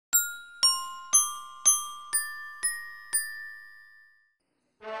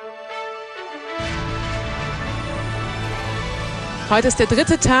Heute ist der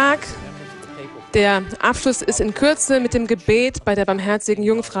dritte Tag. Der Abschluss ist in Kürze mit dem Gebet bei der barmherzigen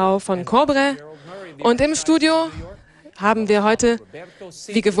Jungfrau von Cobre. Und im Studio haben wir heute,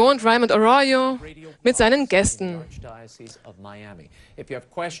 wie gewohnt, Raymond Arroyo mit seinen Gästen.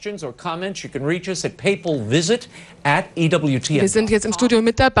 Wir sind jetzt im Studio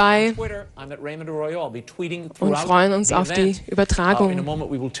mit dabei und freuen uns auf die Übertragung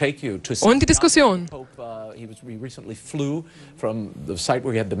und die Diskussion.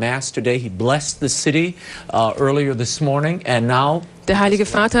 Der Heilige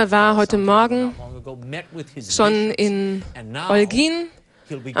Vater war heute Morgen schon in Holguin,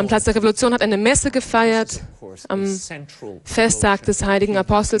 am Platz der Revolution, hat eine Messe gefeiert, am Festtag des heiligen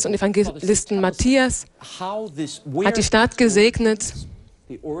Apostels und Evangelisten Matthias, hat die Stadt gesegnet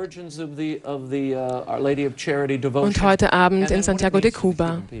und heute Abend in Santiago de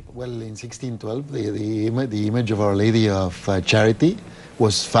Cuba. Well, in 1612, the image of Our Lady of Charity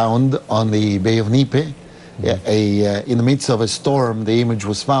was found on the Bay of Nipe. In the midst of a storm, the image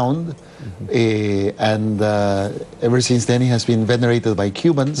was found. And ever since then, it has been venerated by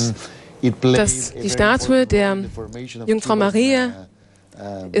Cubans. Die Statue der Jungfrau Maria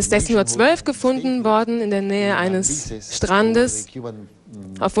ist 1612 gefunden worden in der Nähe eines Strandes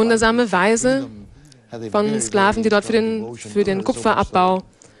auf wundersame Weise von Sklaven, die dort für den Kupferabbau,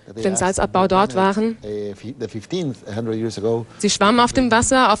 für den Salzabbau dort waren. Sie schwamm auf dem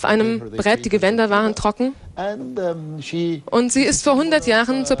Wasser auf einem Brett, die Gewänder waren trocken. Und sie ist vor 100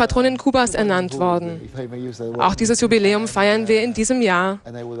 Jahren zur Patronin Kubas ernannt worden. Auch dieses Jubiläum feiern wir in diesem Jahr.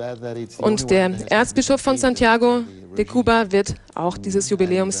 Und der Erzbischof von Santiago de Cuba wird auch dieses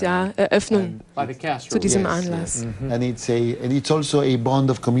Jubiläumsjahr eröffnen zu diesem Anlass. And it's also a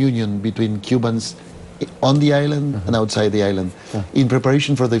bond of communion between Cubans on the island and outside the island, in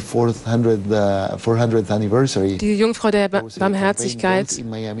preparation for the 400th anniversary. Die Jungfrau der Barmherzigkeit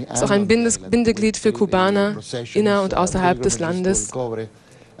ist auch ein Bindeglied für Kubaner inner- und außerhalb des Landes.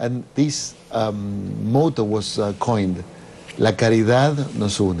 And this motto was coined: La Caridad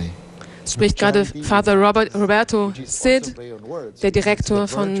nos une. Spricht gerade Father Roberto Cid, der Direktor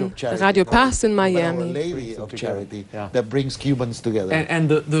von Radio Papst in Miami.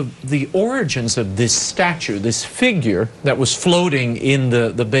 And the origins of this statue, this figure that was floating in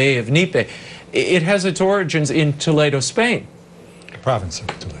the Bay of Nipe, it has its origins in Toledo, Spain. The province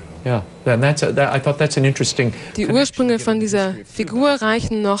of Toledo. Yeah, and I thought that's an interesting. Die Ursprünge von dieser Figur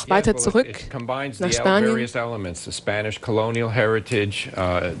reichen noch weiter zurück nach Spanien. The Spanish colonial heritage.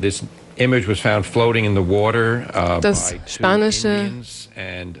 This image was found floating in the water die spanische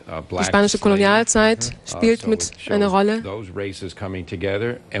Kolonialzeit spielt mit eine Rolle. Those races coming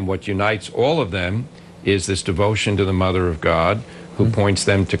together, and what unites all of them is this devotion to the Mother of God, who points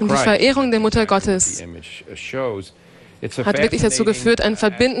them to Christ. Die Verehrung der Mutter Gottes hat wirklich dazu geführt, ein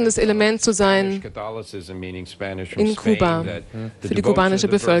verbindendes Element zu sein in Kuba, für die kubanische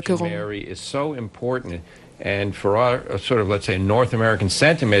Bevölkerung. And for our sort of, let's say, North American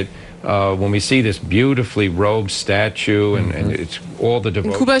sentiment, when we see this beautifully robed statue and it's all the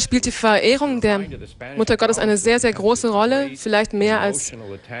devotion. In Kuba spielt die Verehrung der Mutter Gottes eine sehr, sehr große Rolle, vielleicht mehr als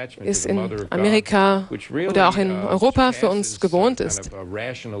es in Amerika oder auch in Europa für uns gewohnt ist.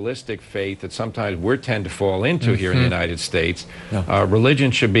 Rationalistic faith that sometimes we tend to fall into here in the United States.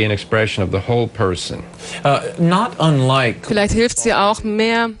 Religion should be an expression of the whole person. Not unlike. Vielleicht hilft es ja auch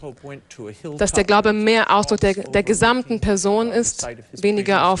mehr, dass der Glaube mehr Ausdruck der gesamten Person ist,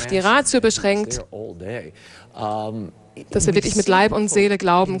 weniger auf die Ratio beschränkt, dass wir wirklich mit Leib und Seele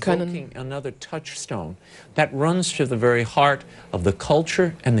glauben können. That runs to the very heart of the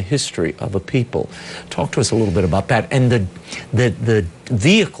culture and the history of a people. Talk to us a little bit about that and the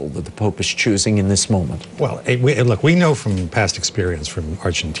vehicle that the Pope is choosing in this moment. Well, look, we know from past experience from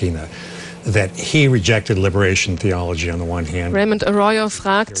Argentina that he rejected liberation theology on the one hand. Raymond Arroyo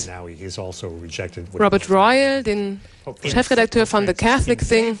fragt Robert Royal, den Chefredakteur von The Catholic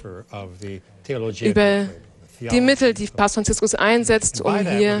Thing, über die Mittel, die Papst Franziskus einsetzt, um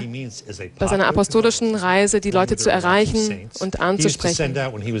hier bei seiner apostolischen Reise die Leute zu erreichen und anzusprechen.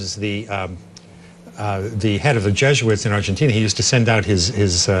 The head of the Jesuits in Argentina, he used to send out his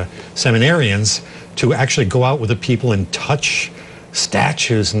seminarians to actually go out with the people and touch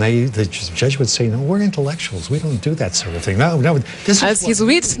statues, and the Jesuits say, no, we're intellectuals, we don't do that sort of thing. No, Als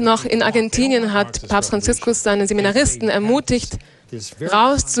Jesuit noch in Argentinien hat Papst Franziskus seine Seminaristen ermutigt,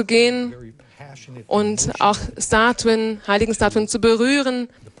 rauszugehen und auch heiligen Statuen zu berühren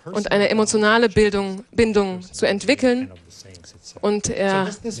und eine emotionale Bindung zu entwickeln. Und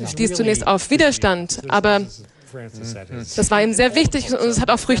er stieß zunächst auf Widerstand, aber Das war ihm sehr wichtig und es hat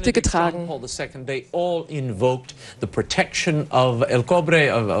auch Früchte getragen. They all invoked the protection of El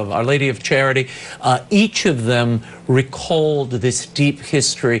Cobre, of Our Lady of Charity. Each of them recalled this deep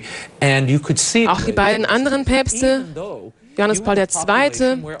history, and you could see. Auch die beiden anderen Päpste, Johannes Paul II.,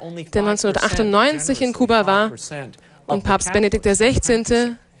 der 1998 in Kuba war, und Papst Benedikt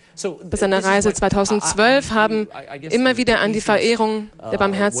XVI. Bei seiner Reise 2012 haben immer wieder an die Verehrung der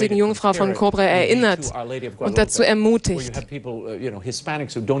barmherzigen Jungfrau von Cobre erinnert und dazu ermutigt.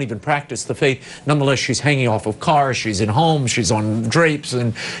 Hispanics who don't even practice the faith, nonetheless she's hanging off of cars, she's in homes, she's on drapes,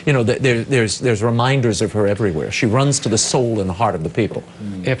 and there's reminders of her everywhere. She runs to the soul and the heart of the people.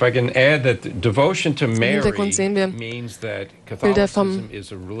 If I can add that devotion to Mary means that Bilder vom Catholicism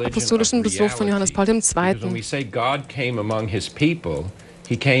is a religion apostolischen of Besuch von Johannes Paul reality. Because when we II. say God came among his people,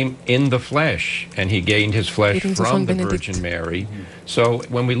 he came in the flesh, and he gained his flesh Ebenso from von the Benedikt. Virgin Mary. So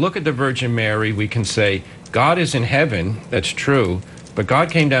when we look at the Virgin Mary, we can say, God is in heaven, that's true, but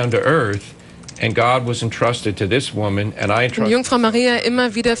God came down to earth, and God was entrusted to this woman, and I Die entrusted Jungfrau Maria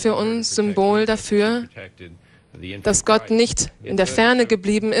immer wieder für uns Symbol dafür, dass Gott nicht in der Ferne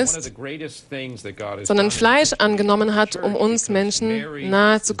geblieben ist, sondern Fleisch angenommen hat, um uns Menschen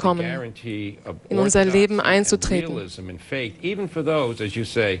nahe zu kommen, in unser Leben einzutreten.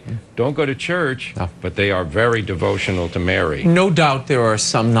 No doubt there are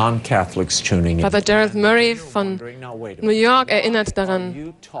some non-Catholics tuning in. Father Gerald Murray von New York erinnert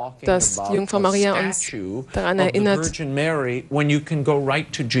daran, dass die Jungfrau Maria uns daran erinnert, den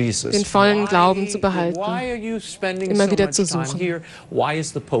vollen Glauben zu behalten, immer wieder zu suchen. Why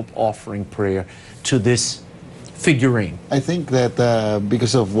is the Pope offering prayer to this figurine? I think that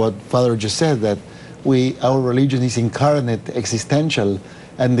because of what Father just said, that our religion is incarnate, existential,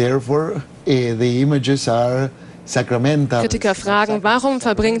 and therefore the images are sacramental. Kritiker fragen, warum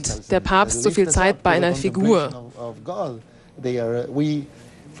verbringt der Papst so viel Zeit bei einer Figur?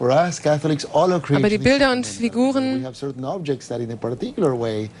 Aber die Bilder und Figuren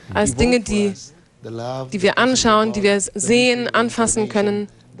als Dinge, die wir anschauen, die wir sehen, anfassen können,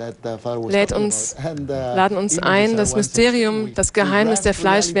 laden uns ein, das Mysterium, das Geheimnis der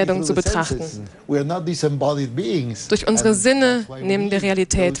Fleischwerdung zu betrachten. Durch unsere Sinne nehmen wir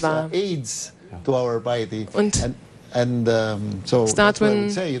Realität wahr. Und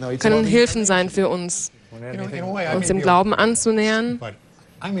Statuen können Hilfen sein für uns, uns dem Glauben anzunähern,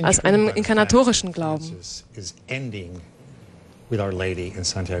 als einem inkarnatorischen Glauben. With Our Lady in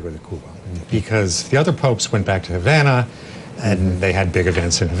Santiago de Cuba, because the other popes went back to Havana, and they had big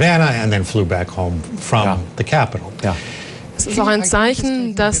events in Havana, and then flew back home from the capital. Es ist auch ein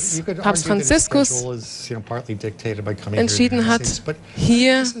Zeichen, dass Papst Franziskus entschieden hat,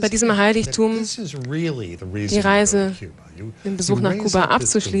 hier bei diesem Heiligtum die Reise, den Besuch nach Kuba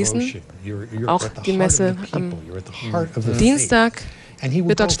abzuschließen. Auch die Messe am Dienstag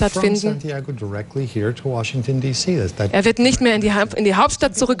wird dort stattfinden. Er wird nicht mehr in die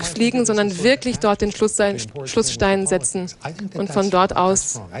Hauptstadt zurückfliegen, sondern wirklich dort den Schlussstein setzen und von dort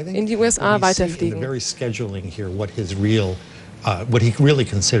aus in die USA weiterfliegen.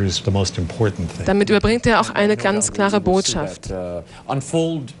 Damit überbringt er auch eine ganz klare Botschaft.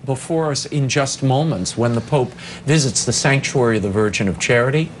 Unfold before us in just moments. When the Pope visits the sanctuary of the Virgin of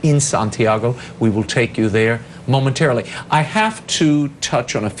Charity in Santiago, we will take you there momentarily. I have to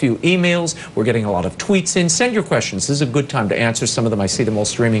touch on a few emails. We're getting a lot of tweets in. Send your questions. This is a good time to answer some of them. I see them all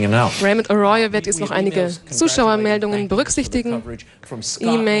streaming in now. Raymond Arroyo wird jetzt noch einige Zuschauermeldungen berücksichtigen.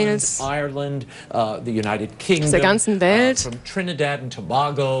 E-Mails Ireland, the United Kingdom, aus der ganzen Welt. From Trinidad and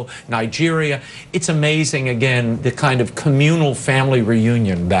Tobago, Nigeria. It's amazing, again, the kind of communal family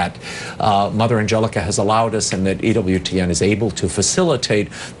reunion that Mother Angelica has allowed us and that EWTN is able to facilitate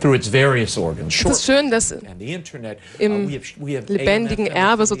through its various organs. Es ist schön, dass im lebendigen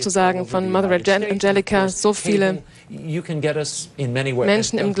Erbe sozusagen von Mother Angelica so viele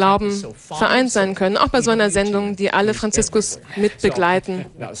Menschen im Glauben vereint sein können, auch bei so einer Sendung, die alle Franziskus mitbegleiten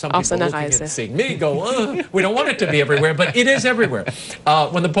auf seiner Reise. We don't want it to be everywhere, but it is everywhere.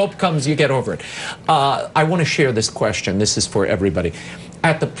 When the Pope comes, you get over it. I want to share this question. This is for everybody.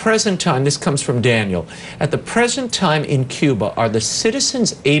 At the present time, this comes from Daniel, at the present time in Cuba, are the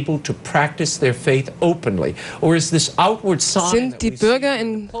citizens able to practice their faith openly? Or is this outward sign Sind die Bürger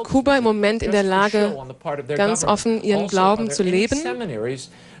in Kuba im Moment in der Lage, ganz offen ihren Glauben zu leben?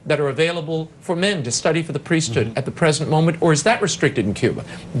 That are available for men to study for the priesthood at the present moment, or is that restricted in Cuba?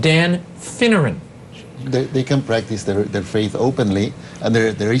 Dan Finneran. They can practice their faith openly, and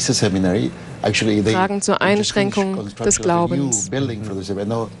there is a seminary. Actually, Fragen zur Einschränkung des Glaubens. A new building for the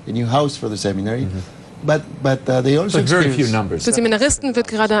seminary, a new house for the seminary. they also But very few experience. numbers. Für Seminaristen wird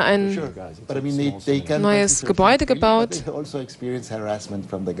gerade ein Sure, but I mean, they can neues practice Gebäude religion, gebaut. but they also experience harassment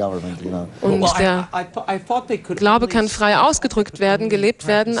from the government, you know. Und Well, der I thought they could Glaube only kann frei ausgedrückt werden, gelebt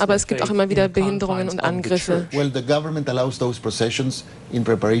werden, aber es gibt auch immer wieder in the Behinderungen und confines of the Angriffe. church. Well, the government allows those processions in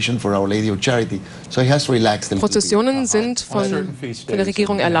preparation for Our Lady of Charity, so he has relaxed a little bit. Prozessionen sind von der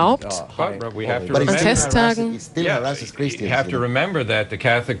Regierung erlaubt. But we have to But An it still Festtagen. it still harasses Christians. You have to you know. remember that the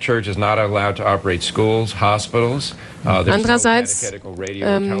Catholic Church is not allowed to operate schools, hospitals. There's no Andererseits catechetical radio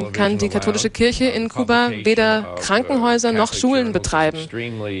or television kann die katholische allowed. Kirche in Kuba weder Krankenhäuser noch Schulen betreiben.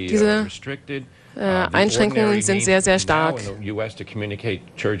 Diese Einschränkungen sind sehr, sehr stark.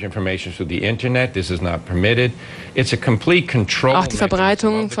 Auch die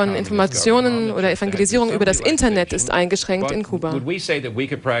Verbreitung von Informationen oder Evangelisierung über das Internet ist eingeschränkt in Kuba. Would we say that we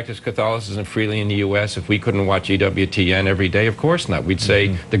could practice Catholicism freely in the U.S. if we couldn't watch EWTN every day? Of course not. We'd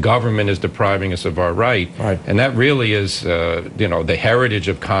say the government is depriving us of our right. And that really is, the heritage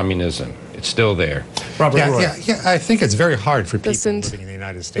of communism. It's still there. Robert Roy. I think it's very hard for people Das sind living in the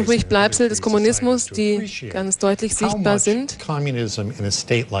United States Übrigbleibsel des and Kommunismus, to die appreciate ganz deutlich how sichtbar much sind. Communism in a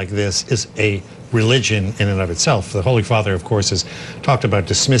state like this is a religion in and of itself. The Holy Father, of course, has talked about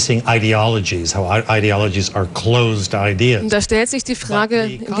dismissing ideologies, how ideologies are closed ideas. Und da stellt sich die Frage,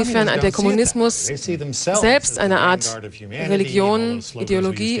 inwiefern der Kommunismus selbst eine Art Religion,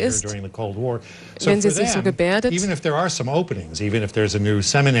 Ideologie ist, wenn sie sich so gebärdet. Even if there are some openings, even if there's a new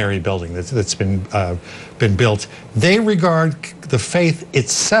seminary building that's been built, they regard the faith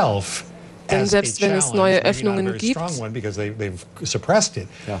itself. Denn selbst wenn es neue Öffnungen gibt,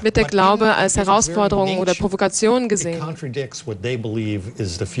 wird der Glaube als Herausforderung oder Provokation gesehen.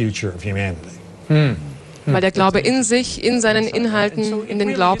 Weil der Glaube in sich, in seinen Inhalten, in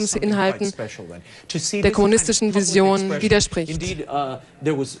den Glaubensinhalten der kommunistischen Vision widerspricht.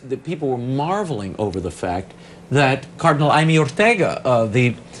 That Cardinal Jaime Ortega,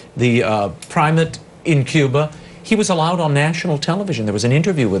 the primate in Cuba, he was allowed on national television. There was an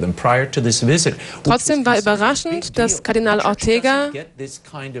interview with him prior to this visit. Trotzdem war überraschend, dass Kardinal Ortega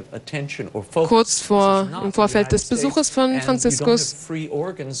kurz im Vorfeld des Besuches von Franziskus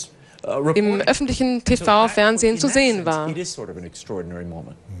im öffentlichen TV-Fernsehen zu sehen war.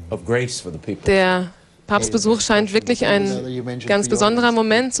 Der Papstbesuch scheint wirklich ein ganz besonderer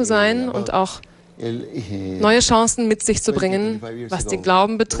Moment zu sein und auch neue Chancen mit sich zu bringen, was den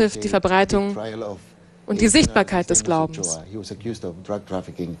Glauben betrifft, die Verbreitung und die Sichtbarkeit des Glaubens.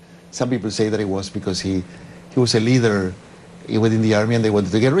 Some people say that it was because he was a leader within the army and they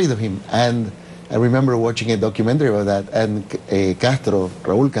wanted to get rid of him. And I remember watching a documentary about that, and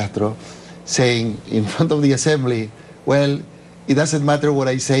Raúl Castro, saying in front of the assembly, well, it doesn't matter what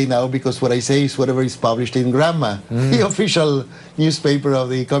I say now because what I say is whatever is published in Gramma, the official newspaper of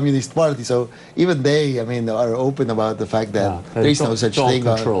the Communist Party. So even they, are open about the fact that there is no such thing.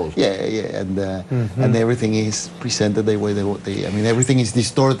 And everything is presented the way they everything is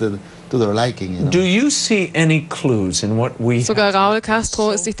distorted to their liking. You know? Do you see any clues in what we Sogar Raúl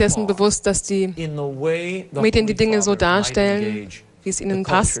Castro ist sich dessen bewusst, dass die Medien die Dinge so darstellen, wie es ihnen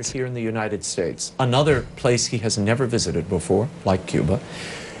passt. Here in the United States, another place he has never visited before, like Cuba.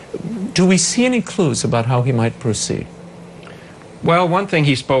 Do we see any clues about how he might proceed? Well, one thing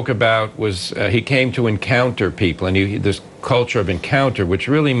he spoke about was he came to encounter people, and this culture of encounter, which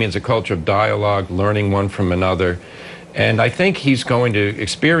really means a culture of dialogue, learning one from another. And I think he's going to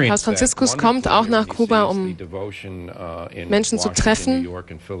experience Papst Franziskus kommt auch nach Kuba, um Menschen zu treffen.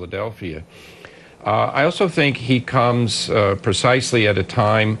 I also think he comes precisely at a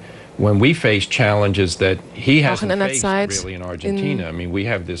time when we face challenges that he hasn't faced really in Argentina. I mean, we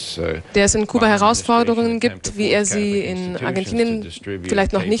have this der es in Kuba Herausforderungen gibt, wie er sie in Argentinien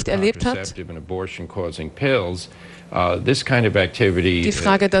vielleicht noch nicht erlebt hat. Die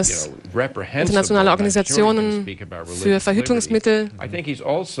Frage, dass internationale Organisationen für Verhütungsmittel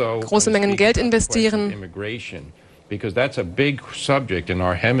große Mengen Geld investieren. Because that's a big subject in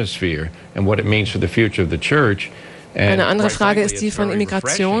our hemisphere and what it means for the future of the church. Eine andere Frage ist die von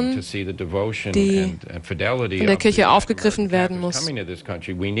Immigration, die von der Kirche aufgegriffen werden muss.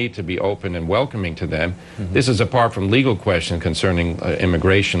 This is apart from legal questions concerning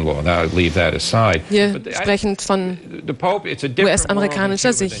immigration law. Now I'll leave that aside. Wir sprechen von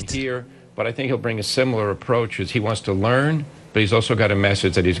US-amerikanischer Sicht. But I think he'll bring a similar approach as he wants to learn. But he's also got a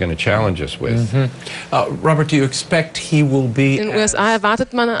message that he's going to challenge us with. Robert, do you expect he will be in den USA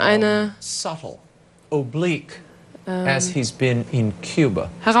erwartet man eine subtle, oblique, as he's been in Cuba,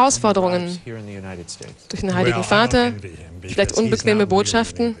 Herausforderungen here in the United States? durch den Heiligen Vater, vielleicht unbequeme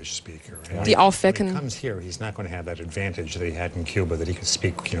Botschaften. die aufwecken. When he comes here, he's not going to have that advantage that he had in Cuba, that he could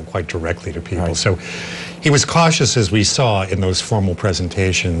speak, quite directly to people. So he was cautious, as we saw in those formal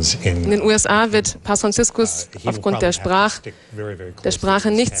presentations. In den USA wird Papst Franziskus aufgrund der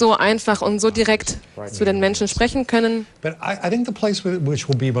Sprache nicht so einfach und so direkt zu den Menschen sprechen können. But I think the place which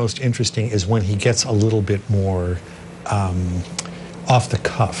will be most interesting is when he gets a little bit more off the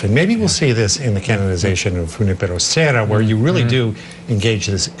cuff. And maybe we'll see this in the canonization of Junipero Serra, where you really do engage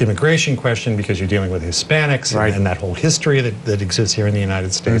this immigration question because you're dealing with Hispanics and that whole history that exists here in the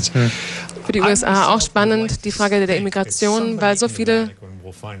United States. Für die USA auch spannend, die Frage der Immigration, weil so viele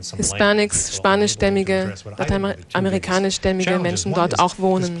Hispanics, spanischstämmige, lateinamerikanischstämmige Menschen dort auch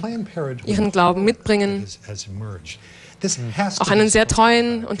wohnen, ihren Glauben mitbringen, auch einen sehr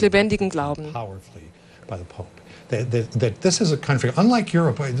treuen und lebendigen Glauben. That this is a country, unlike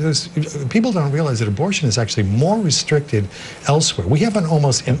Europe, people don't realize that abortion is actually more restricted elsewhere. We have an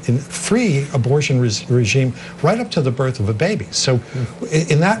almost free abortion regime right up to the birth of a baby. So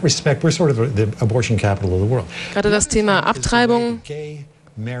in that respect, we're sort of the abortion capital of the world. Gerade das Thema Abtreibung,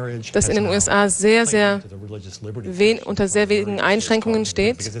 das in den USA unter sehr wenigen Einschränkungen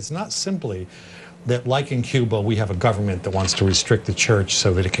steht. That, like in Cuba, we have a government that wants to restrict the church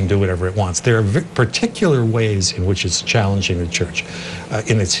so that it can do whatever it wants. There are particular ways in which it's challenging the church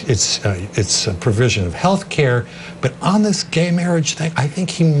in its provision of health care. But on this gay marriage thing, I think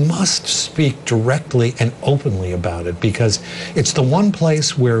he must speak directly and openly about it, because it's the one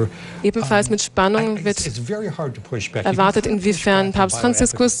place where ebenfalls mit Spannung wird erwartet, inwiefern Papst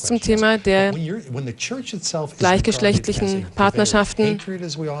Franziskus zum Thema der gleichgeschlechtlichen Partnerschaften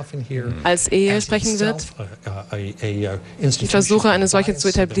als Ehe sprechen wird. Die Versuche, eine solche zu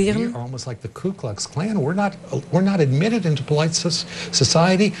etablieren.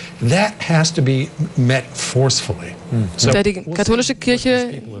 Da die katholische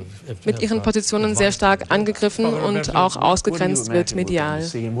Kirche mit ihren Positionen sehr stark angegriffen und auch ausgegrenzt wird medial.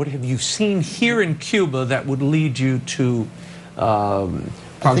 You've seen here in Cuba that would lead you to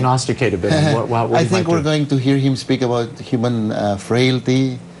prognosticate a bit? I think we're going to hear him speak about human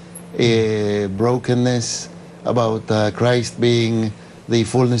frailty, brokenness, about Christ being the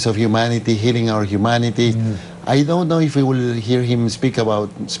fullness of humanity, healing our humanity. I don't know if we will hear him speak about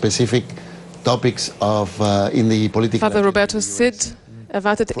specific topics of in the political. Father Roberto Cid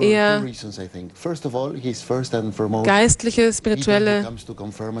erwartet eher geistliche, spirituelle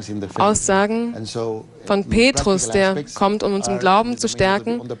Aussagen von Petrus, der kommt, um uns im Glauben zu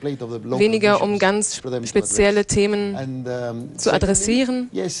stärken, weniger um ganz spezielle Themen zu adressieren,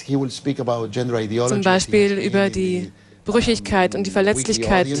 zum Beispiel über die Brüchigkeit und die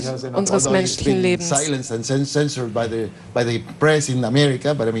Verletzlichkeit unseres menschlichen Lebens.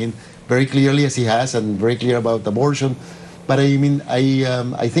 But I mean,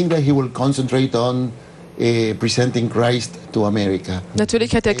 I think that he will concentrate on presenting Christ to America.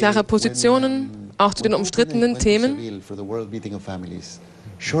 Natürlich hat er klare Positionen, auch zu den umstrittenen Themen.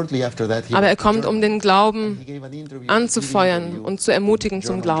 Aber er kommt, um den Glauben anzufeuern und zu ermutigen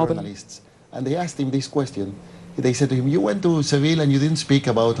zum Glauben. And they asked him this question. They said to him, "You went to Seville and you didn't speak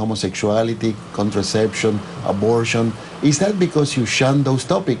about homosexuality, contraception, abortion. Is that because you shunned those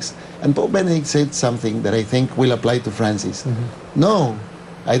topics?" And Pope Benedict said something that I think will apply to Francis. No,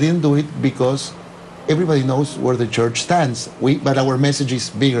 I didn't do it because everybody knows where the church stands. But our message is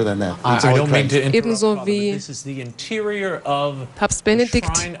bigger than that. I don't mean to interrupt, ebenso Father, wie this is the interior of Papst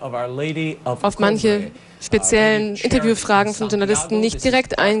Benedikt the Shrine of Our Lady of auf manche Kuba. speziellen Interviewfragen von Journalisten nicht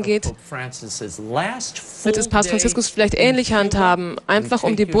direkt eingeht, wird es Papst Franziskus vielleicht ähnlich handhaben, einfach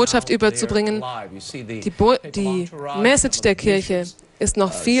um die Botschaft überzubringen. Die Message der Kirche ist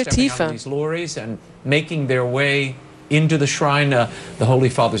noch viel tiefer. Into the shrine, the Holy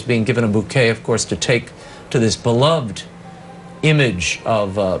Father's being given a bouquet, of course, to take to this beloved image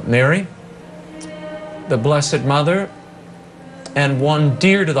of Mary, the Blessed Mother, and one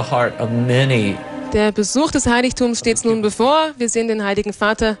dear to the heart of many. Der Besuch des Heiligtums steht nun bevor. Wir sehen den Heiligen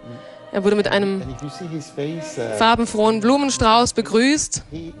Vater. Er wurde mit einem farbenfrohen Blumenstrauß begrüßt.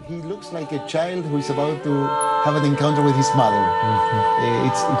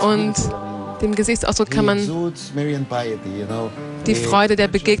 Und dem Gesichtsausdruck kann man die Freude der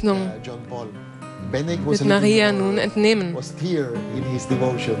Begegnung mit Maria nun entnehmen, als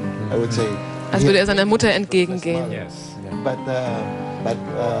würde er seiner Mutter entgegengehen.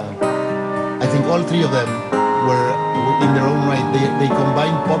 I think all three of them were in their own right. They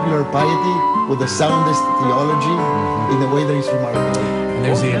combined popular piety with the soundest theology in a way that is remarkable.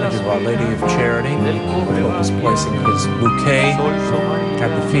 There's the image of Our Lady of Charity. The Pope is placing his bouquet at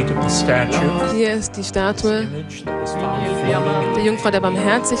the feet of the statue. Hier ist die Statue der Jungfrau der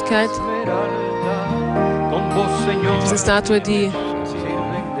Barmherzigkeit. Diese Statue, die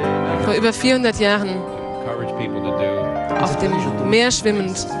vor über 400 Jahren auf dem Meer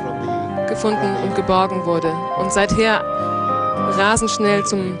schwimmend gefunden und geborgen wurde und seither rasend schnell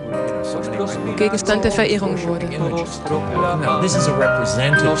zum Gegenstand der Verehrung wurde. Now, this is a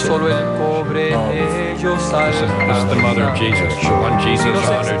representative This is the mother of Jesus, the one Jesus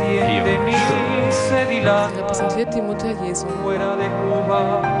honored, he honored. Sie repräsentiert die Mutter Jesu. And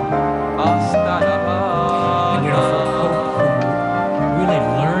you know, for Pope who really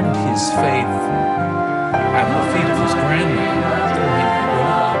learned his faith at the feet of his grandmother, he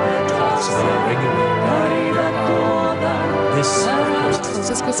talks about regularly. This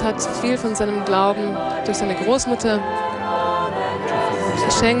Franziskus hat viel von seinem Glauben durch seine Großmutter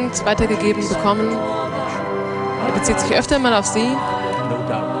geschenkt, weitergegeben bekommen. Er bezieht sich öfter mal auf sie.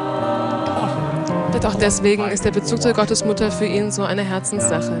 Und auch deswegen ist der Bezug zur Gottesmutter für ihn so eine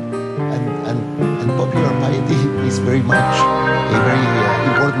Herzenssache. And popular piety is very much a very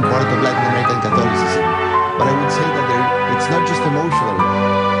important part of Latin American Catholicism. But I would say that it's not just emotional.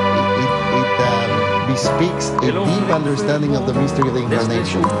 It bespeaks a deep understanding of the mystery of the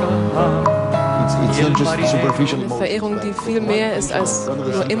Incarnation. It's not just superficial Eine emotion. Verehrung, die viel mehr ist als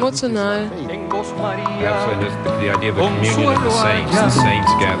nur emotional. Also the idea of a communion of the saints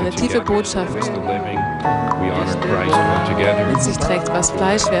gathered Eine tiefe together. Botschaft, The living, we honor Christ all together. die sich trägt, was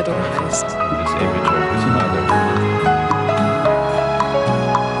Fleischwerdung heißt. This image of his mother.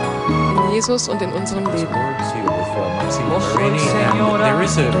 In Jesus und in unserem Leben.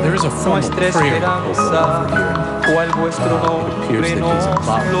 There is a form of prayer over here. It appears that he's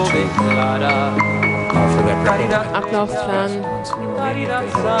about to offer that prayer. Ablaufplan,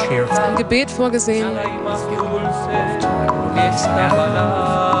 Chair ein Gebet vorgesehen.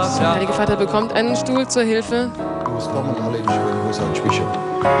 Der Heilige Vater bekommt einen Stuhl zur Hilfe. It was common knowledge when he was Archbishop.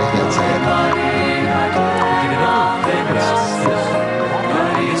 That he had said,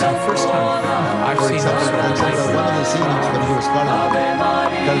 It's the first time I've for seen example, one of the scenes when he was cardinal,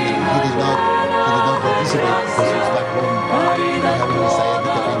 he did not participate because he was back home having his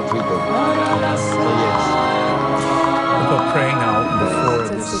sciatica pain treated. So yes. We're praying now before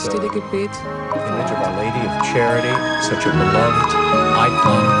Das this stille Gebet. image of Our Lady of Charity, such a beloved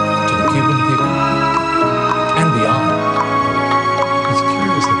icon to the Cuban people and beyond. It's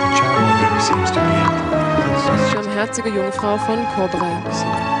curious that the child here seems to be empty. Die barmherzige Jungfrau von Cobre.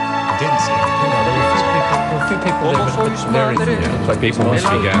 Didn't say. There were a few people there, but very few. But people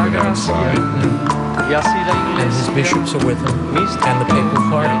mostly gathered outside. And his bishops are with him, and the papal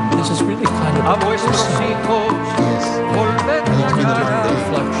party. This is really kind of a Yes. And it's been a long day.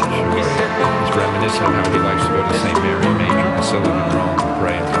 reflection. He's reminiscent of how he likes to go to St. Mary Major Basilica in Rome to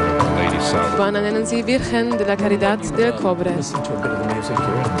pray in front of the Lady's Son. Cubana nennen sie Virgen de la Caridad del Cobre. Listen to a bit of the music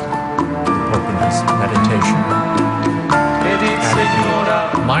here and open his meditation.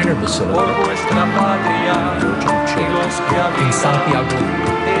 And minor basilica, Virgin Chair, in Santiago.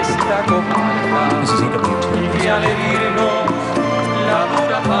 This is EWTN.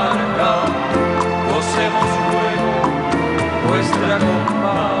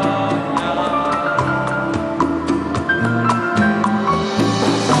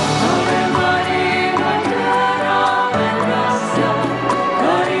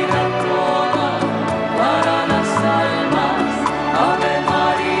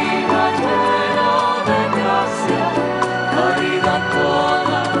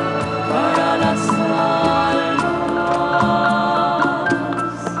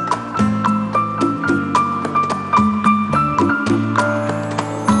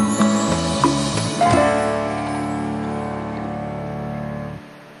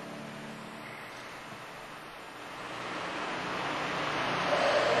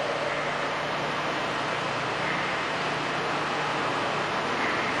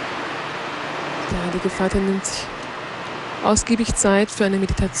 Der Heilige Vater nimmt sich ausgiebig Zeit für eine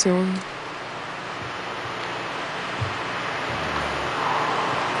Meditation.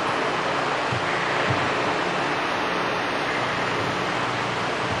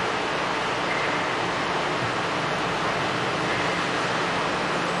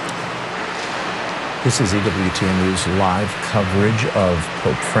 This is EWTN News live coverage of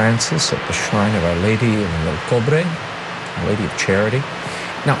Pope Francis at the shrine of Our Lady in El Cobre, Our Lady of Charity.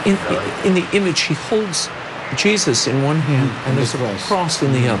 Now, in the image, he holds Jesus in one hand and there's a cross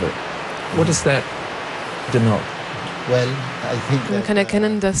in the other. What does that denote? Well, I think Man kann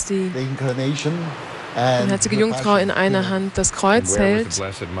erkennen, dass die the incarnation Die heilige Jungfrau in einer Hand das Kreuz hält,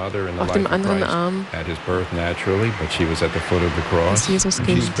 auf dem anderen Arm das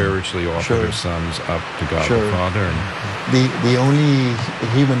Jesuskind. The only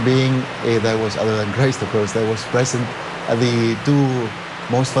human being that was, other than Christ, of course, that was present at the two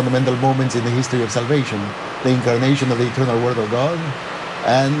most fundamental moments in the history of salvation: the incarnation of the eternal Word of God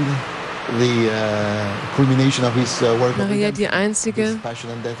and the culmination of his work of Maria, die einzige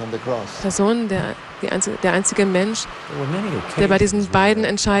passion and death on the cross. Person, der einzige Mensch, der bei diesen beiden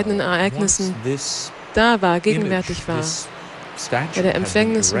entscheidenden Ereignissen da war, gegenwärtig war. Bei der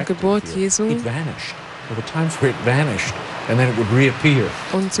Empfängnis und Geburt Jesu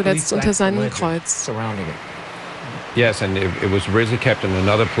und zuletzt unter seinem Kreuz. Yes, and it was originally kept in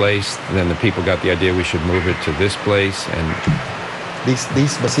another place. Then the people got the idea we should move it to this place. And this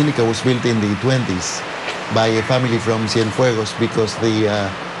basilica was built in the 20s by a family from Cienfuegos because the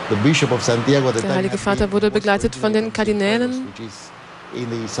bishop of Santiago at the time. Der Heilige Vater wurde begleitet von den Kardinälen. Which is in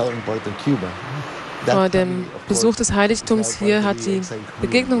the southern part of Cuba. Vor dem Besuch des Heiligtums hier hat die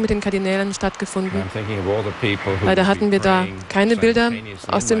Begegnung mit den Kardinälen stattgefunden. Leider hatten wir da keine Bilder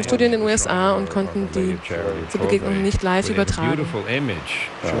aus dem Studio in den USA und konnten diese Begegnung nicht live übertragen.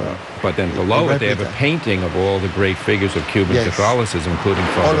 But then below it, they have a painting of all the great figures of Cuban Catholicism, including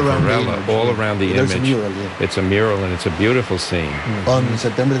Father Varela, all around the image. It's a mural and it's a beautiful scene. On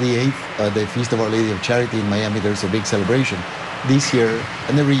September the 8th, the Feast of Our Lady of Charity in Miami, there's a big celebration. This year,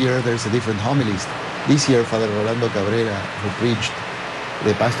 and every year, there's a different homilist. This year, Father Rolando Cabrera, who preached,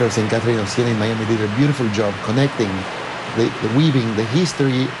 the pastor of St. Catherine of Siena in Miami, did a beautiful job connecting, the weaving the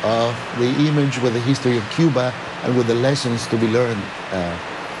history of the image with the history of Cuba and with the lessons to be learned.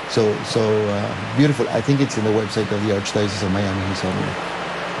 So beautiful. I think it's in the website of the Archdiocese of Miami.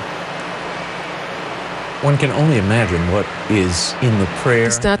 One can only imagine what is in the prayer.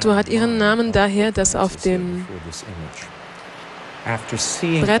 Die Statue hat ihren Namen daher, dass auf dem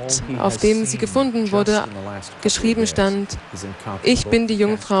Brett, auf dem sie gefunden wurde, geschrieben stand: Ich bin die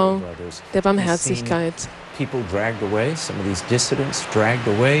Jungfrau der Barmherzigkeit. People dragged away, some of these dissidents dragged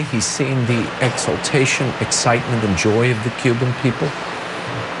away. He's seen the exaltation, excitement, and joy of the Cuban people.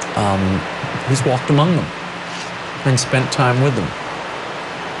 He's walked among them and spent time with them.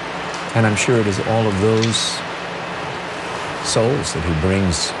 And I'm sure it is all of those souls that he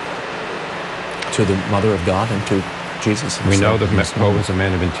brings to the Mother of God and to Jesus himself. We know that Pope is a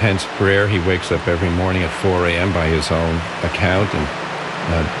man of intense prayer. He wakes up every morning at 4 a.m. by his own account and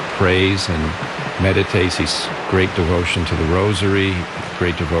prays and meditates. He's great devotion to the Rosary,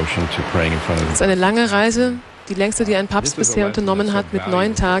 great devotion to praying in front of the... Es ist eine lange Reise, die längste, die ein Papst bisher unternommen hat, mit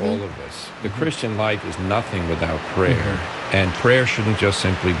 9 Tagen. The Christian life is nothing without prayer. And prayer shouldn't just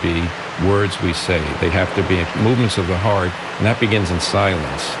simply be words we say. They have to be movements of the heart, and that begins in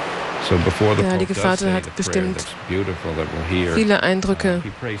silence. Der Heilige Vater hat bestimmt viele Eindrücke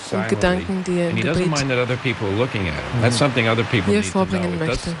und Gedanken, die er im Gebet hier vorbringen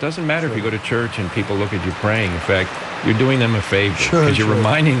möchte. It doesn't matter if you go to church and people look at you praying. In fact, you're doing them a favor because you're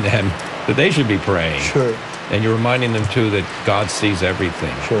reminding them that they should be praying. Sure. And you're reminding them too that God sees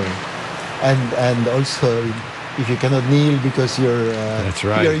everything. Sure. And also, if you cannot kneel because you're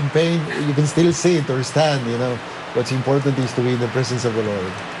in pain, you can still sit or stand. You know, what's important is to be in the presence of the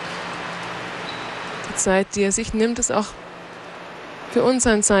Lord. Die Zeit, die er sich nimmt, ist auch für uns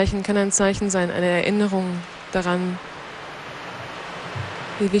ein Zeichen, kann ein Zeichen sein, eine Erinnerung daran,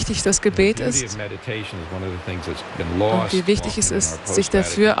 wie wichtig das Gebet ist und wie wichtig es ist, sich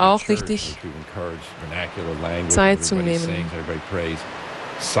dafür auch richtig Zeit zu nehmen.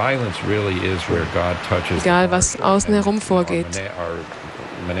 Egal, was außen herum vorgeht.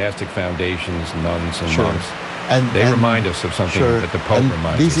 They remind us of something that the Pope reminds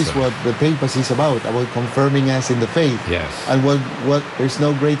us of. This is what the papacy is about confirming us in the faith. Yes. And there's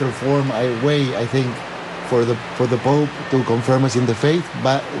no greater way, I think, for the Pope to confirm us in the faith,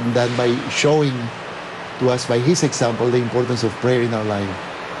 than by showing to us by his example the importance of prayer in our life.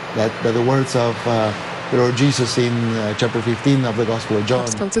 That the words of the Lord Jesus in chapter 15 of the Gospel of John.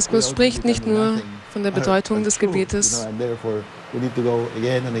 Papst Franziskus spricht nicht nur von der Bedeutung des Gebetes. And therefore we need to go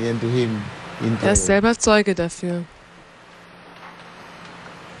again and again to him. Er ist selber Zeuge dafür.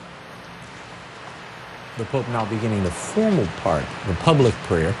 The Pope now beginning the formal part, the public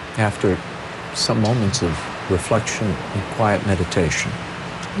prayer, after some moments of reflection and quiet meditation.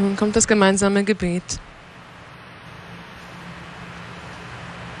 Nun kommt das gemeinsame Gebet.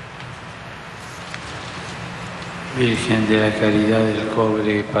 Virgen de la Caridad del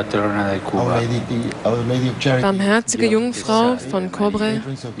Cobre, patrona de Cuba. Our Lady of Charity, Barmherzige Jungfrau von Cobre,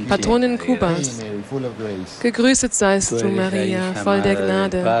 Patronin Kubas, full of grace. gegrüßet seist du, Maria, voll der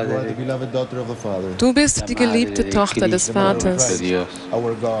Gnade. You are the beloved daughter of the Father, Du bist die geliebte Tochter des Vaters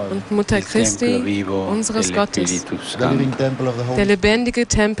our God, und Mutter Christi, unseres Gottes, the living temple of the der Holy lebendige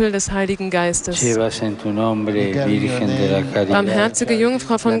Tempel des Heiligen Geistes. Llevas en tu nombre, Virgen de la Caridad, Barmherzige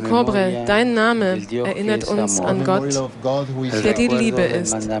Jungfrau von Cobre, dein Name erinnert uns an Gott, will of God who is der die recuerdo Liebe del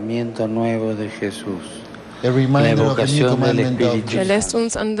ist. mandamiento nuevo de Jesús. a reminder of the new evocación del commandment of Espíritu Er lässt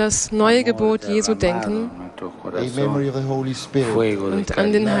uns an das neue Gebot Jesu derramado denken en nuestro a memory corazón, of the Holy Spirit, fuego de und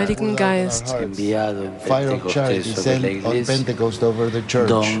an den caridad, Heiligen Geist. enviado en fire of charity Pentecostés sobre la sent on Iglesia, Pentecost over the church,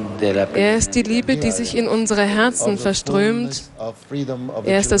 don de la Er ist die Liebe, die sich in unsere Herzen of the verströmt. fullness of freedom of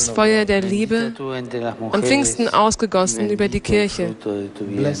the Er ist das children of Feuer God. der Liebe, Tú entre las an mujeres, Pfingsten ausgegossen über die bendito el Kirche. fruto de tu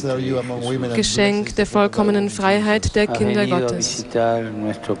Blessed are vientre, you among women and Geschenk blessed der is the fruit of thy vollkommenen womb, Freiheit der Has Kinder venido a Gottes. visitar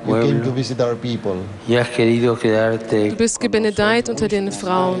nuestro You came to pueblo visit our people. y has querido quedarte Du bist gebenedeit unter den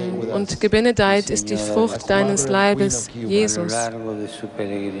Frauen und gebenedeit ist die Frucht deines Leibes, a lo Jesus. largo de su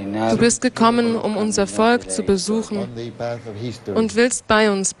peregrinar. Du bist gekommen, um unser Volk zu besuchen On the path of history. und willst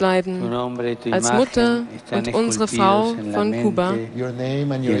bei uns Tu bleiben, nombre y tu als imagen Mutter están und unsere esculpidos Frau en la von mente Kuba, Your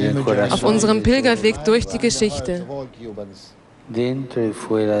name and y your en el image are corazón. auf unserem Pilgerweg durch die Geschichte. of all Cubans, dentro y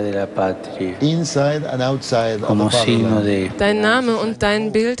fuera de la patria, inside and outside of como the signo fatherland. de Dein Name und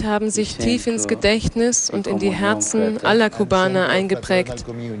dein Bild haben sich tief ins Gedächtnis und in die Herzen aller Kubaner eingeprägt,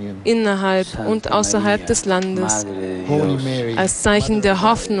 Communion. innerhalb und Santa außerhalb María, des Landes, Madre de Holy Dios, Mary, als Zeichen der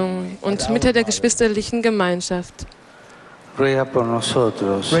Hoffnung und Mitte der geschwisterlichen Gemeinschaft. ruega por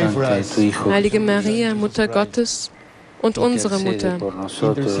nosotros Pray for ante us. tu Hijo, Heilige Maria, Mutter Gottes und unsere intercede Mutter, por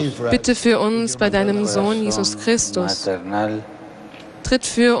nosotros, Intercede for us. bitte für uns bei deinem Sohn Jesus corazón Christus. maternal, Tritt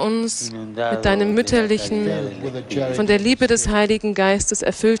für uns mit deinem mütterlichen, von der Liebe des Heiligen Geistes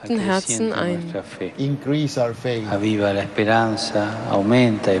erfüllten Herzen acrecienta ein. nuestra fe, Increase our faith. aviva la esperanza,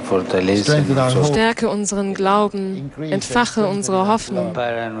 aumenta y fortalece Strengthen our nosotros, hope. Stärke unseren Glauben, entfache unsere Hoffnung,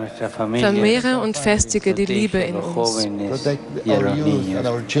 para nuestra familia, vermehre und festige die Liebe protege a in los uns. jóvenes Protect y a our los youth niños, and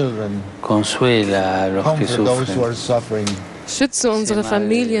our children. consuela a los que Comfort those who are sufren, suffering. Schütze unsere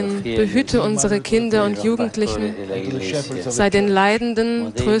Familien, behüte unsere Kinder und Jugendlichen, de la Iglesia, sei den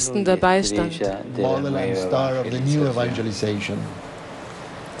Leidenden tröstender Beistand, Model and star of the new evangelization.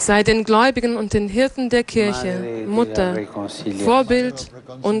 sei den Gläubigen und den Hirten der Kirche, Mutter, Vorbild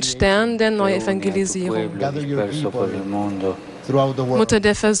und Stern der Neuevangelisierung, Gather your people throughout the world. Mutter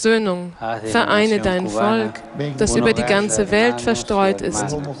der Versöhnung, vereine dein Volk, das über die ganze Welt verstreut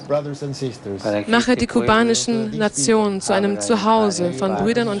ist. Home of brothers and sisters. Mache die kubanischen Nationen zu einem Zuhause von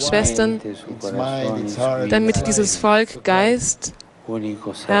Brüdern und Schwestern, Its mind, its heart, damit dieses Volk Geist,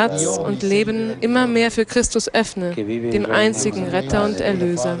 Herz und Leben immer mehr für Christus öffne, dem einzigen Retter und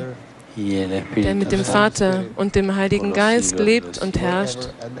Erlöser, der mit dem Vater und dem Heiligen Geist lebt und herrscht,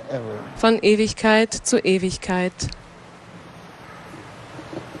 and ever. von Ewigkeit zu Ewigkeit.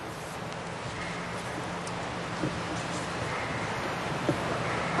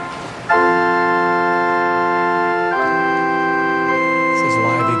 This is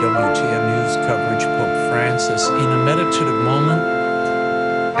live EWTN news coverage. Pope Francis in a meditative moment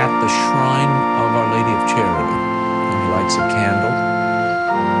at the shrine of Our Lady of Charity. And he lights a candle,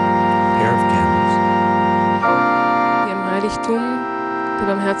 a pair of candles. Hier im Heiligtum der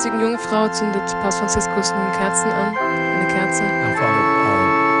barmherzigen Jungfrau zündet Papst Franziskus nun Kerzen an, eine Kerze. Now, Father,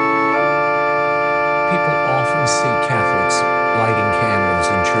 people often see Catholics lighting candles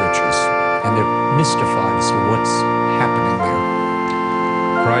in churches, and they're mystified as to what's happening there.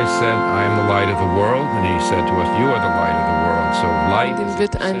 Christ said, I am the light of the world, and he said to us, you are the light of the world. So light Dem is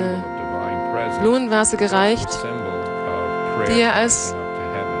wird the symbol eine of divine presence. Blumenvase gereicht, It's a symbol of die prayer er als going up to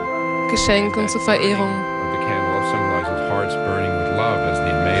heaven. Geschenk und zur Verehrung The candle symbolizes hearts burning with love, as the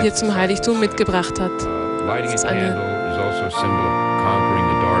Emmaus hier zum Heiligtum disciples mitgebracht hat. said. Lighting Das ist a eine candle is also a symbol of conquering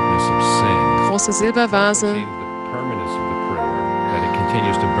the darkness of sin. große Silbervase, The permanence of the prayer, that it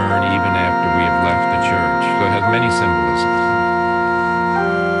continues to burn even after we have left the church. So it has many symbolisms.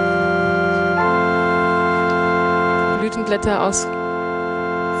 Blütenblätter aus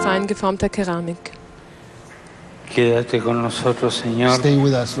fein geformter Keramik. Quédate con nosotros, Señor. Stay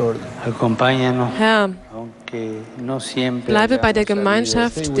with us, Lord. Acompáñanos, Herr, aunque no siempre bleibe bei der hayamos sabido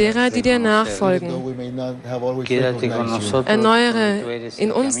Gemeinschaft derer, die dir Though nachfolgen. we may not have always Quédate con recognized you. nosotros. Erneuere porque tú eres in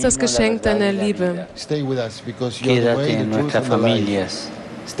el uns das camino, la Geschenk verdad y deiner la Liebe. vida. Stay with us because you're the Quédate way, en the truth nuestras and the life. familias.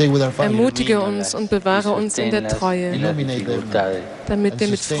 Stay with our family. Ermutige uns und bewahre uns in der Treue, En las dificultades. damit wir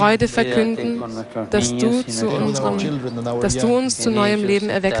mit Freude verkünden, dass du uns zu neuem Leben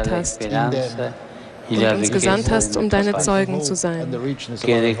erweckt hast. Esperanza und uns gesandt hast, um deine Zeugen zu sein.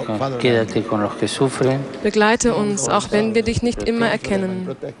 Begleite uns, auch wenn wir dich nicht immer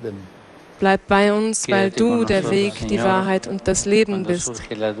erkennen. Bleib bei uns, weil du der Weg, die Wahrheit und das Leben bist.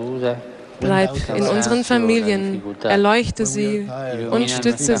 Bleib in unseren Familien, erleuchte sie und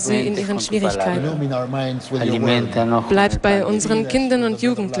stütze sie in ihren Schwierigkeiten. Bleib bei unseren Kindern und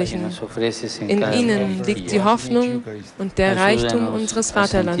Jugendlichen. In ihnen liegt die Hoffnung und der Reichtum unseres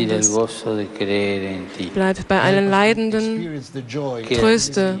Vaterlandes. Bleib bei allen Leidenden,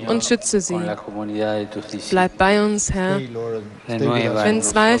 tröste und schütze sie. Bleib bei uns, Herr. Wenn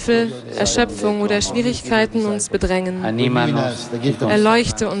Zweifel, Erschöpfung oder Schwierigkeiten uns bedrängen,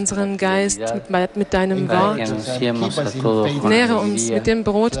 erleuchte unseren Geist mit deinem Wort. Nähre uns mit dem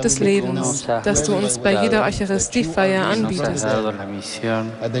Brot des Lebens, das du uns bei jeder Eucharistiefeier anbietest.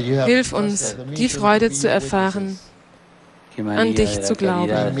 Hilf uns, die Freude zu erfahren, an dich zu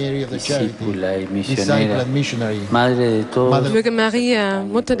glauben. Möge Maria,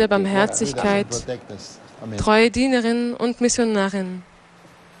 Mutter der Barmherzigkeit, treue Dienerin und Missionarin,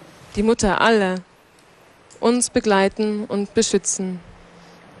 die Mutter aller, uns begleiten und beschützen.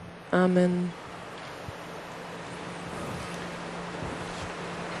 Amen.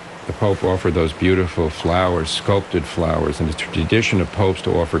 The Pope offered those beautiful flowers, sculpted flowers, and it's a tradition of popes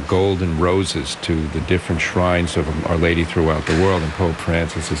to offer golden roses to the different shrines of Our Lady throughout the world, and Pope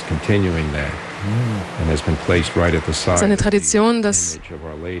Francis is continuing that and has been placed right at the side Es ist eine Tradition, dass of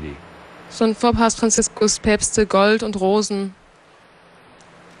Our Lady. schon vor Papst Franziskus Päpste Gold und Rosen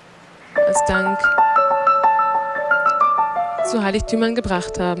als Dank zu Heiligtümern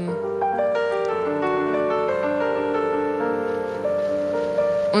gebracht haben.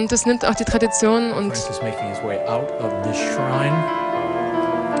 Und es nimmt auch die Tradition und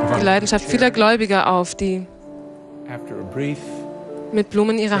die Leidenschaft vieler Gläubiger auf, die mit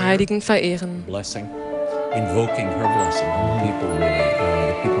Blumen ihre Heiligen verehren. Invoking her blessing on the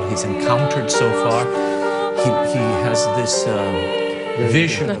people he's encountered so far. He has this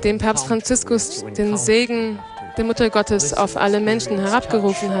vision. Nachdem Papst Franziskus den Segen der Mutter Gottes auf alle Menschen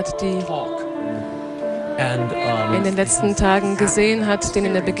herabgerufen hat, die er in den letzten Tagen gesehen hat,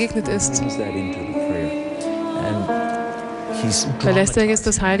 denen er begegnet ist, verlässt er jetzt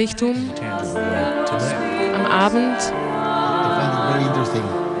das Heiligtum am Abend.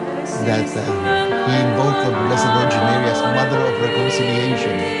 That he invoked the Blessed Virgin Mary as Mother of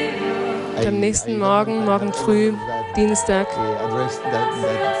Reconciliation. Und am nächsten Morgen, morgen früh, Dienstag,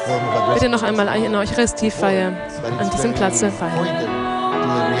 wird er noch einmal eine Eucharistiefeier an diesem Platze feiern.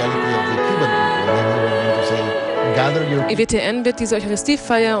 EWTN wird diese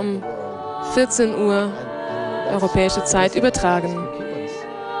Eucharistiefeier um 14 Uhr europäische Zeit übertragen.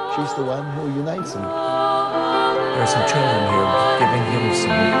 There are some children here giving him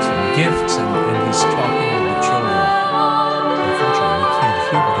some gifts, and he's talking to the children. Unfortunately, we can't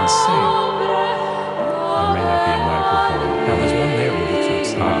hear what he's saying. There may not be a microphone. Now, there's one there, but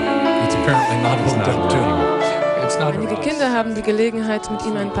it's apparently not hooked up to him. It's not Einige Kinder haben die Gelegenheit, mit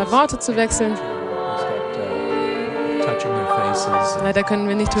ihm ein paar Worte zu wechseln. Leider können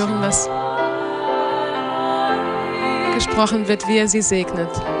wir nicht hören, was gesprochen wird, wie er sie segnet.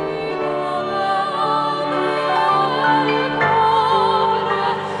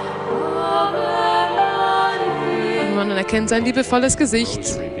 Man erkennt sein liebevolles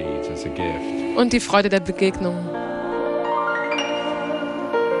Gesicht und die Freude der Begegnung.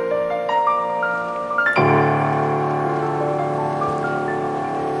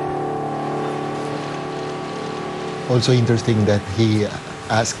 Also interesting that he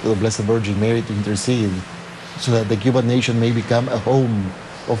asked the Blessed Virgin Mary to intercede so that the Cuban nation may become a home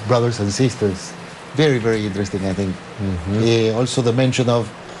of brothers and sisters. Very, very interesting, I think. Also the mention of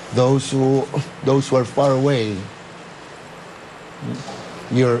those who are far away.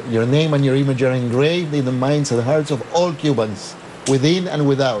 Your name and your image are engraved in the minds and hearts of all Cubans, within and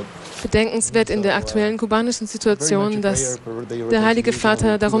without. Bedenkenswert in der aktuellen kubanischen Situation, dass der Heilige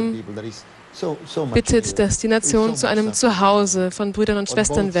Vater darum bittet, dass die Nation zu einem Zuhause von Brüdern und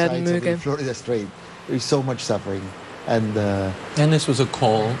Schwestern werden möge. And this was a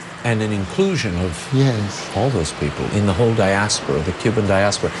call and an inclusion of all those people in the whole diaspora, the Cuban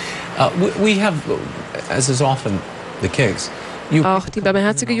diaspora. We have, as is often the case, auch die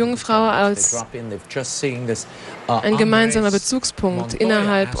barmherzige Jungfrau als ein gemeinsamer Bezugspunkt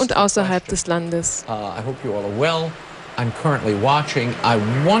innerhalb und außerhalb des Landes. I hope you all are well. I'm currently watching. I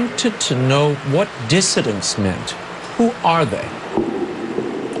wanted to know what dissidents meant. Who are they?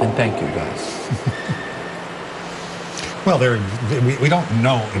 And thank you, guys. Well, we don't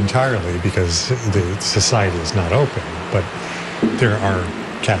know entirely because the society is not open, but there are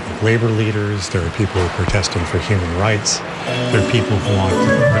Catholic labor leaders, there are people who are protesting for human rights, there are people who want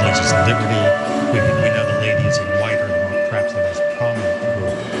religious liberty. We know the ladies in white are perhaps the most prominent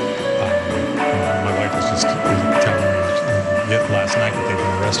group. My wife was just telling me last night that they've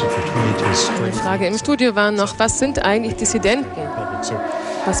been arrested for 22 straight. Die Frage im Studio war noch, was sind eigentlich Dissidenten?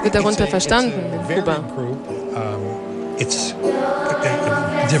 Was wird darunter verstanden in Kuba?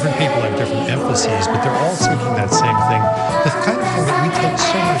 Different people have different emphases, but they're all seeking that same thing. The kind of thing that we take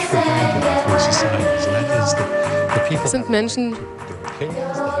so much for granted in free societies, and that is the people. Es sind Menschen,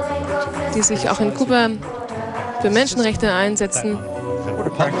 die sich auch in Kuba für Menschenrechte einsetzen.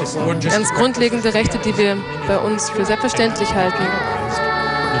 Ganz grundlegende Rechte, die wir bei uns für selbstverständlich halten.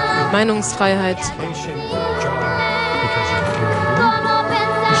 Meinungsfreiheit.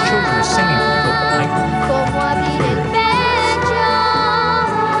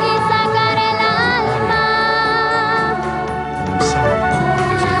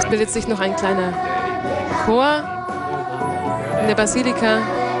 Es bildet sich noch ein kleiner Chor in der Basilika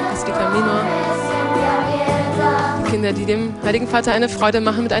Minor. Die Kinder, die dem Heiligen Vater eine Freude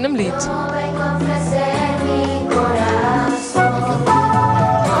machen mit einem Lied.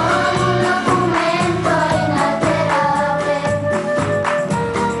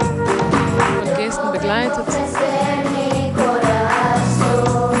 Von Gesten begleitet.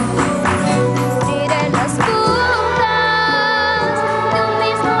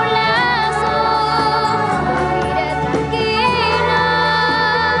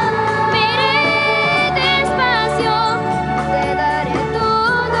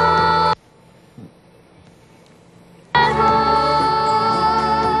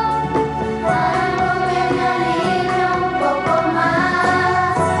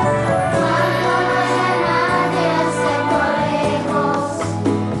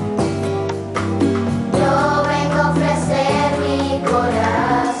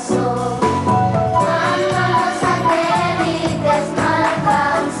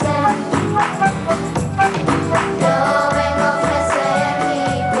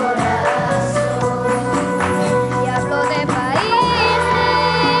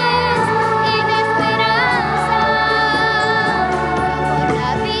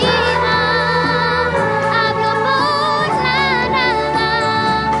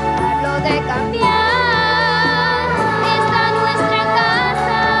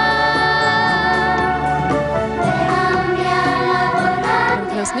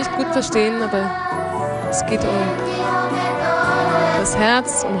 Verstehen, aber es geht um das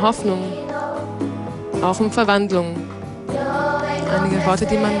Herz, um Hoffnung, auch um Verwandlung. Einige Worte,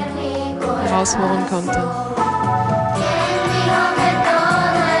 die man heraushören konnte.